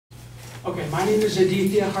Okay, my name is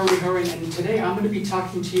Adithya COF, and today I'm going to be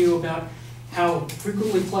talking to you about how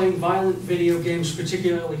frequently playing violent video games,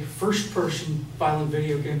 particularly first-person violent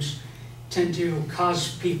video games, tend to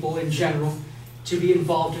cause people in general to be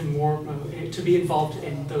involved in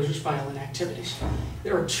those violent activities.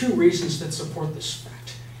 There are two reasons that support this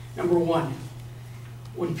fact. Number one,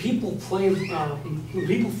 when people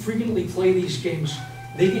frequently play these games,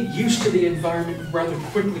 they get used to the environment rather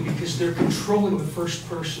quickly because they're controlling the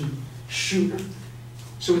first-person shooter.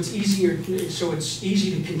 So it's easy to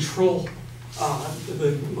control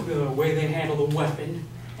the way they handle the weapon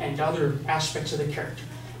and other aspects of the character.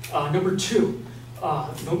 Number two,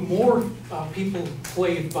 the more people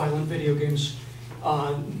play violent video games,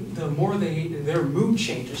 the more their mood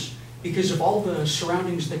changes because of all the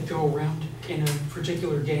surroundings that go around in a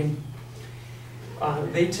particular game.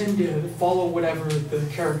 They tend to follow whatever the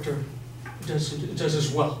character does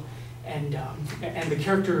as well, and the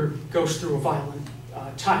character goes through a violent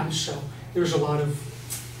time. So there's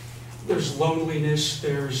loneliness.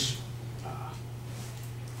 There's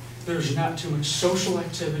not too much social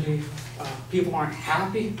activity. People aren't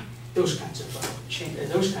happy. Those kinds of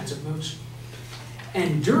moods.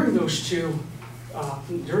 And during those two,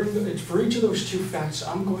 for each of those two facts,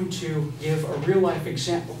 I'm going to give a real life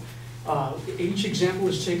example. Each example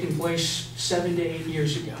is taking place 7 to 8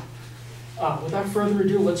 years ago. Without further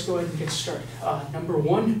ado, let's go ahead and get started. Number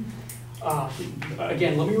one,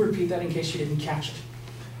 again, let me repeat that in case you didn't catch it.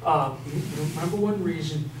 Number one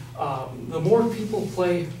reason, the more people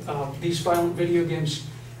play these violent video games,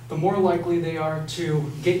 the more likely they are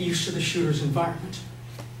to get used to the shooter's environment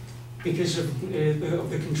because of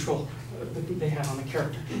the control that they have on the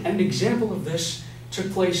character. And an example of this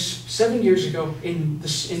took place 7 years ago in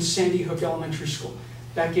Sandy Hook Elementary School,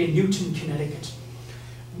 back in Newton, Connecticut.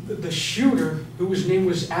 The shooter, whose name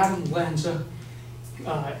was Adam Lanza,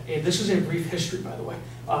 this is a brief history, by the way,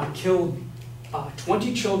 killed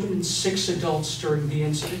 20 children and 6 adults during the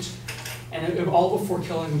incident, and all before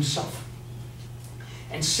killing himself.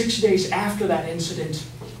 And 6 days after that incident,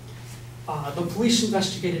 the police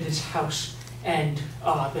investigated his house, and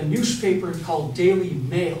the newspaper called Daily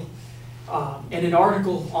Mail, in an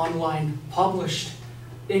article online, published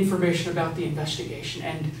information about the investigation.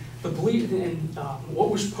 And what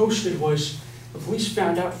was posted was the police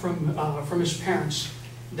found out from his parents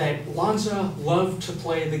that Lanza loved to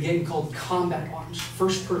play the game called Combat Arms,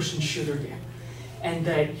 first-person shooter game, and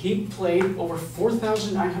that he played over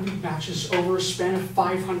 4,900 matches over a span of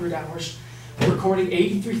 500 hours, recording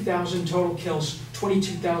 83,000 total kills,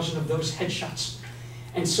 22,000 of those headshots.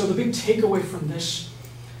 And so the big takeaway from this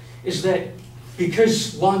is that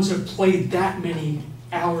because Lanza played that many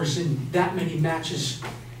hours in that many matches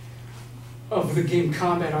of the game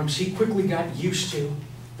Combat Arms, he quickly got used to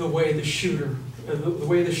the way the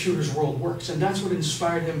shooter's world works, and that's what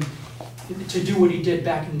inspired him to do what he did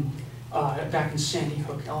back in Sandy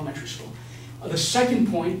Hook Elementary School. The second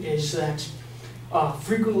point is that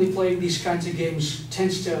frequently playing these kinds of games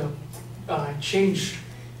tends to change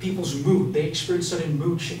people's mood. They experience sudden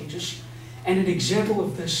mood changes. And an example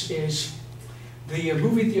of this is the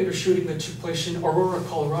movie theater shooting that took place in Aurora,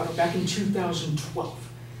 Colorado, back in 2012.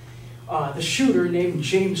 The shooter, named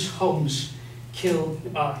James Holmes, killed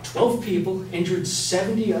 12 people, injured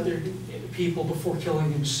 70 other people before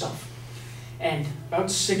killing himself. And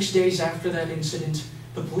about 6 days after that incident,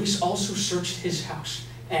 the police also searched his house.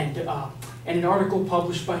 And in an article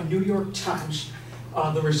published by New York Times,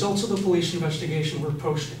 the results of the police investigation were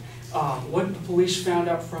posted. What the police found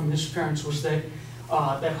out from his parents was that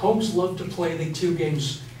Holmes loved to play the two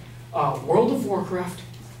games World of Warcraft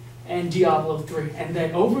and Diablo 3, and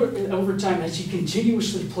that over time, as he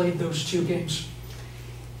continuously played those two games,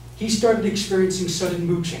 he started experiencing sudden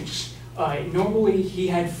mood changes. Normally, he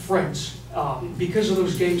had friends. Because of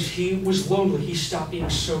those games, he was lonely. He stopped being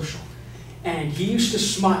social, and he used to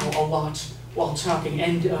smile a lot while talking.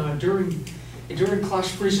 And during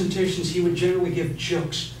class presentations, he would generally give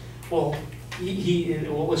jokes. Well,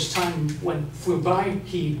 as time flew by,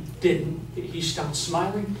 he didn't. He stopped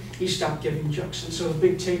smiling. He stopped giving jokes. And so the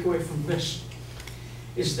big takeaway from this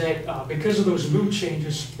is that because of those mood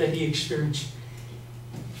changes that he experienced,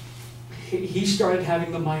 he started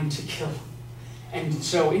having the mind to kill. And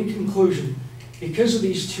so in conclusion, because of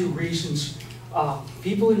these two reasons,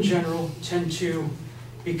 people in general tend to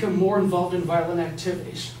become more involved in violent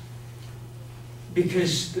activities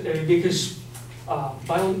because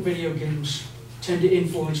violent video games tend to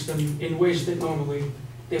influence them in ways that normally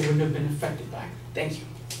they wouldn't have been affected by. Thank you.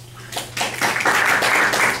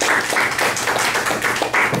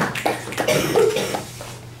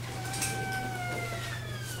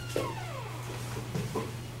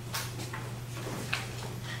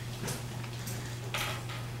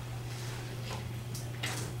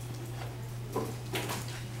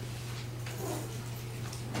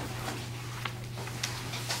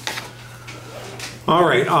 All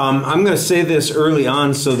right, I'm going to say this early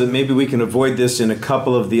on so that maybe we can avoid this in a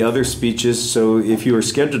couple of the other speeches. So if you are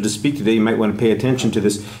scheduled to speak today, you might want to pay attention to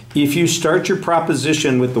this. If you start your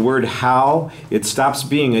proposition with the word how, it stops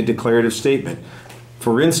being a declarative statement.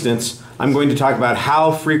 For instance, I'm going to talk about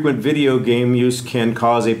how frequent video game use can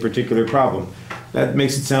cause a particular problem. That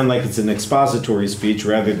makes it sound like it's an expository speech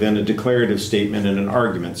rather than a declarative statement and an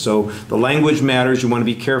argument. So the language matters. You want to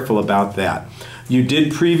be careful about that. You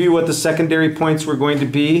did preview what the secondary points were going to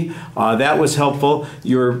be. That was helpful.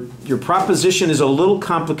 Your proposition is a little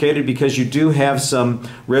complicated because you do have some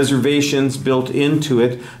reservations built into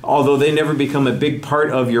it, although they never become a big part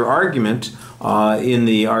of your argument in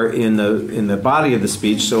the body of the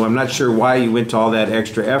speech. So I'm not sure why you went to all that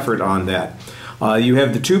extra effort on that. You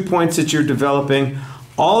have the 2 points that you're developing.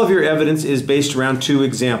 All of your evidence is based around 2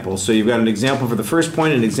 examples. So you've got an example for the first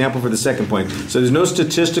point and an example for the second point. So there's no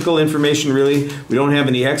statistical information really. We don't have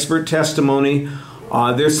any expert testimony.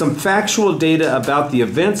 There's some factual data about the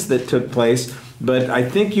events that took place, but I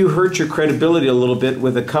think you hurt your credibility a little bit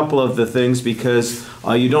with a couple of the things because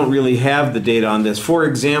you don't really have the data on this. For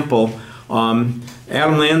example,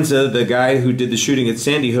 Adam Lanza, the guy who did the shooting at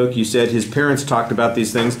Sandy Hook, you said his parents talked about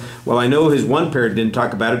these things. Well, I know his one parent didn't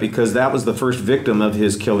talk about it because that was the first victim of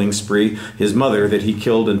his killing spree, his mother that he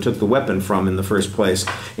killed and took the weapon from in the first place.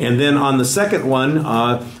 And then on the second one,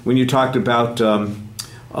 when you talked about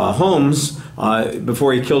Holmes,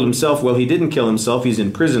 before he killed himself, well, he didn't kill himself. He's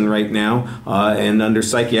in prison right now and under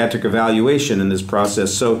psychiatric evaluation in this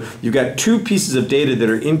process. So you've got 2 pieces of data that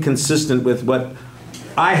are inconsistent with what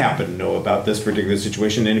I happen to know about this particular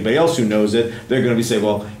situation. Anybody else who knows it, they're going to be saying,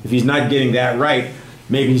 well, if he's not getting that right,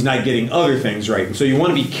 maybe he's not getting other things right. And so you want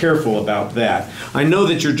to be careful about that. I know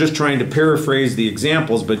that you're just trying to paraphrase the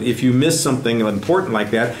examples, but if you miss something important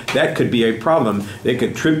like that, that could be a problem. They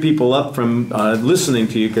could trip people up from listening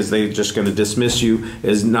to you because they're just going to dismiss you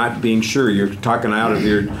as not being sure. You're talking out of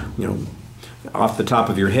your, off the top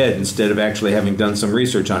of your head instead of actually having done some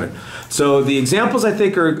research on it. So the examples I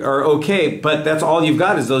think are okay, but that's all you've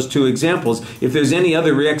got is those 2 examples. If there's any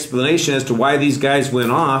other explanation as to why these guys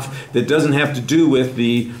went off that doesn't have to do with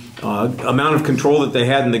the amount of control that they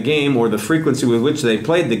had in the game or the frequency with which they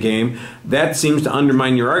played the game, that seems to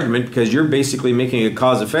undermine your argument because you're basically making a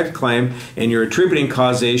cause-effect claim and you're attributing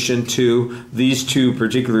causation to these 2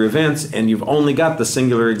 particular events and you've only got the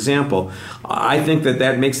singular example. I think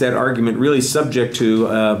that makes that argument really subject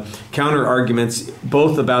to counter-arguments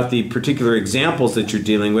both about the particular examples that you're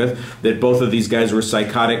dealing with, that both of these guys were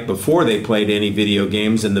psychotic before they played any video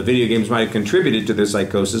games and the video games might have contributed to their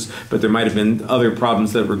psychosis, but there might have been other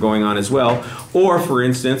problems that were going on as well. Or, for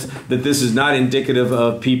instance, that this is not indicative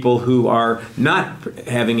of people who are not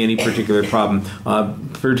having any particular problem,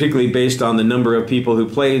 particularly based on the number of people who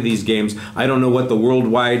play these games. I don't know what the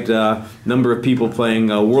worldwide number of people playing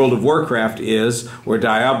World of Warcraft is, or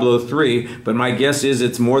Diablo 3, but my guess is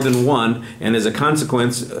it's more than 1, and as a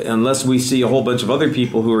consequence, unless we see a whole bunch of other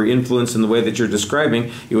people who are influenced in the way that you're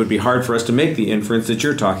describing, it would be hard for us to make the inference that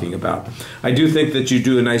you're talking about. I do think that you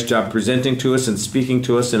do a nice job presenting to us and speaking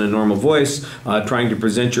to us in a normal voice, trying to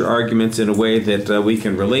present your arguments in a way that we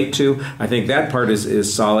can relate to. I think that part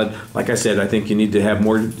is solid. Like I said, I think you need to have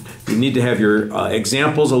more, you need to have your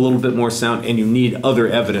examples a little bit more sound, and you need other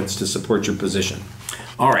evidence to support your position.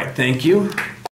 All right, thank you.